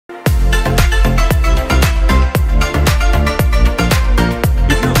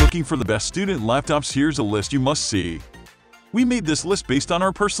looking for the best student laptops, here's a list you must see. We made this list based on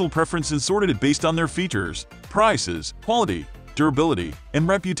our personal preference and sorted it based on their features, prices, quality, durability, and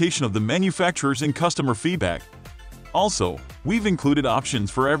reputation of the manufacturers and customer feedback. Also, we've included options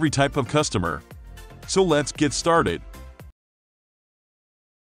for every type of customer. So let's get started.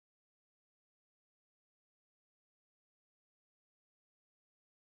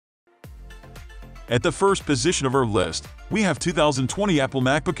 At the first position of our list, we have 2020 Apple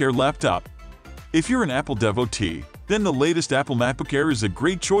MacBook Air laptop. If you're an Apple devotee, then the latest Apple MacBook Air is a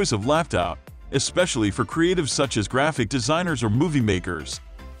great choice of laptop, especially for creatives such as graphic designers or movie makers.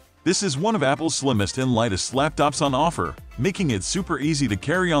 This is one of Apple's slimmest and lightest laptops on offer, making it super easy to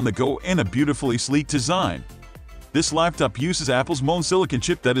carry on the go and a beautifully sleek design. This laptop uses Apple's Moon silicon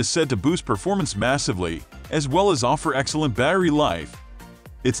chip that is said to boost performance massively, as well as offer excellent battery life.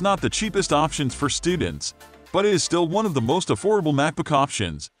 It's not the cheapest options for students, but it is still one of the most affordable MacBook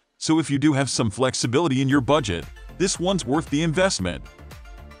options, so if you do have some flexibility in your budget, this one's worth the investment.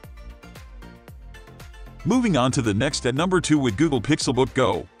 Moving on to the next at number 2 with Google Pixelbook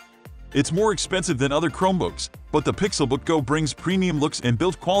Go. It's more expensive than other Chromebooks, but the Pixelbook Go brings premium looks and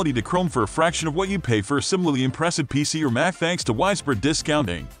build quality to Chrome for a fraction of what you pay for a similarly impressive PC or Mac thanks to widespread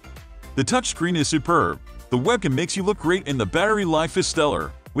discounting. The touchscreen is superb. The webcam makes you look great and the battery life is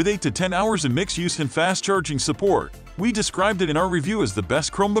stellar. With 8 to 10 hours of mixed use and fast charging support, we described it in our review as the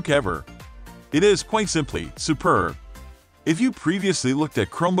best Chromebook ever. It is, quite simply, superb. If you previously looked at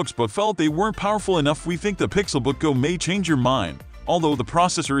Chromebooks but felt they weren't powerful enough, we think the Pixelbook Go may change your mind. Although the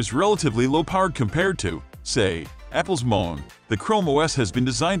processor is relatively low-powered compared to, say, Apple's Moon, the Chrome OS has been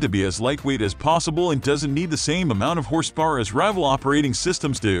designed to be as lightweight as possible and doesn't need the same amount of horsepower as rival operating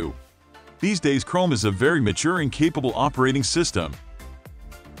systems do. These days, Chrome is a very mature and capable operating system.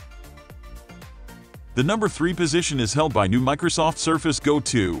 The number 3 position is held by new Microsoft Surface Go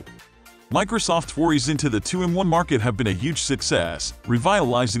 2. Microsoft's forays into the 2-in-1 market have been a huge success,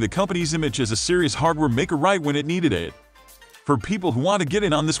 revitalizing the company's image as a serious hardware maker right when it needed it. For people who want to get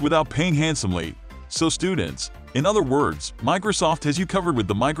in on this without paying handsomely, so students. In other words, Microsoft has you covered with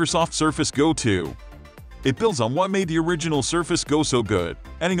the Microsoft Surface Go 2. It builds on what made the original Surface Go so good,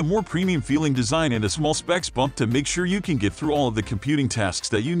 adding a more premium feeling design and a small specs bump to make sure you can get through all of the computing tasks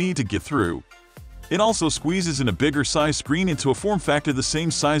that you need to get through. It also squeezes in a bigger size screen into a form factor the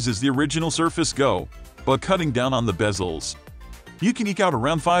same size as the original Surface Go, but cutting down on the bezels. You can eke out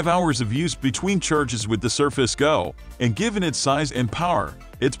around 5 hours of use between charges with the Surface Go, and given its size and power,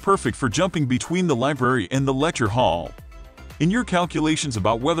 it's perfect for jumping between the library and the lecture hall. In your calculations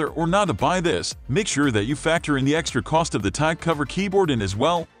about whether or not to buy this, make sure that you factor in the extra cost of the type cover keyboard in as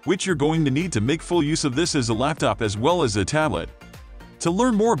well, which you're going to need to make full use of this as a laptop as well as a tablet. To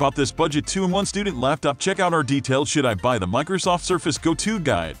learn more about this budget 2-in-1 student laptop, check out our detailed Should I Buy the Microsoft Surface Go 2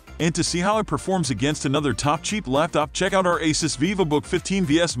 guide. And to see how it performs against another top cheap laptop, check out our Asus VivoBook 15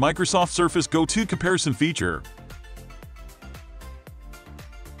 vs Microsoft Surface Go 2 comparison feature.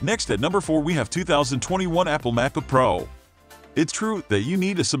 Next at number 4 we have 2021 Apple MacBook Pro. It's true that you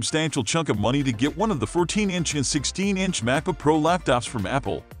need a substantial chunk of money to get one of the 14-inch and 16-inch MacBook Pro laptops from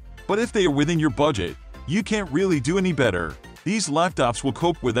Apple. But if they are within your budget, you can't really do any better. These laptops will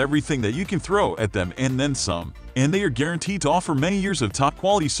cope with everything that you can throw at them and then some, and they are guaranteed to offer many years of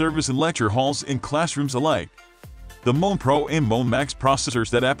top-quality service in lecture halls and classrooms alike. The Moon Pro and Moon Max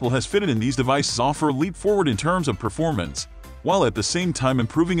processors that Apple has fitted in these devices offer a leap forward in terms of performance, while at the same time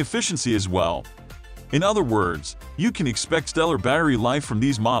improving efficiency as well. In other words, you can expect stellar battery life from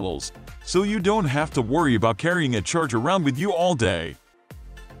these models, so you don't have to worry about carrying a charger around with you all day.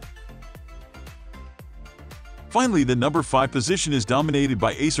 Finally, the number 5 position is dominated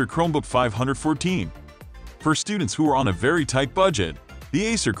by Acer Chromebook 514. For students who are on a very tight budget, the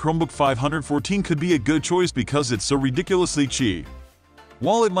Acer Chromebook 514 could be a good choice because it's so ridiculously cheap.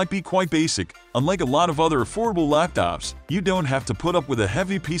 While it might be quite basic, unlike a lot of other affordable laptops, you don't have to put up with a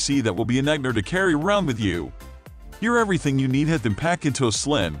heavy PC that will be a nightmare to carry around with you. Your everything you need has been packed into a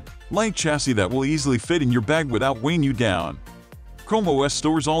slim, light chassis that will easily fit in your bag without weighing you down. Chrome OS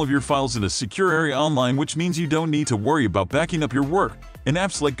stores all of your files in a secure area online, which means you don't need to worry about backing up your work, and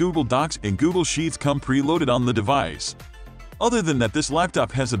apps like Google Docs and Google Sheets come preloaded on the device. Other than that, this laptop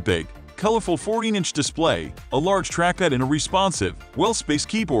has a big, colorful 14-inch display, a large trackpad and a responsive, well-spaced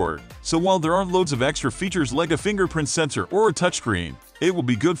keyboard, so while there aren't loads of extra features like a fingerprint sensor or a touchscreen, it will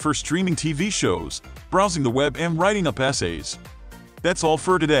be good for streaming TV shows, browsing the web and writing up essays. That's all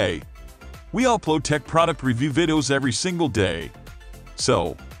for today. We upload tech product review videos every single day.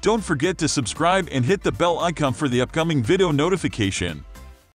 So, don't forget to subscribe and hit the bell icon for the upcoming video notification.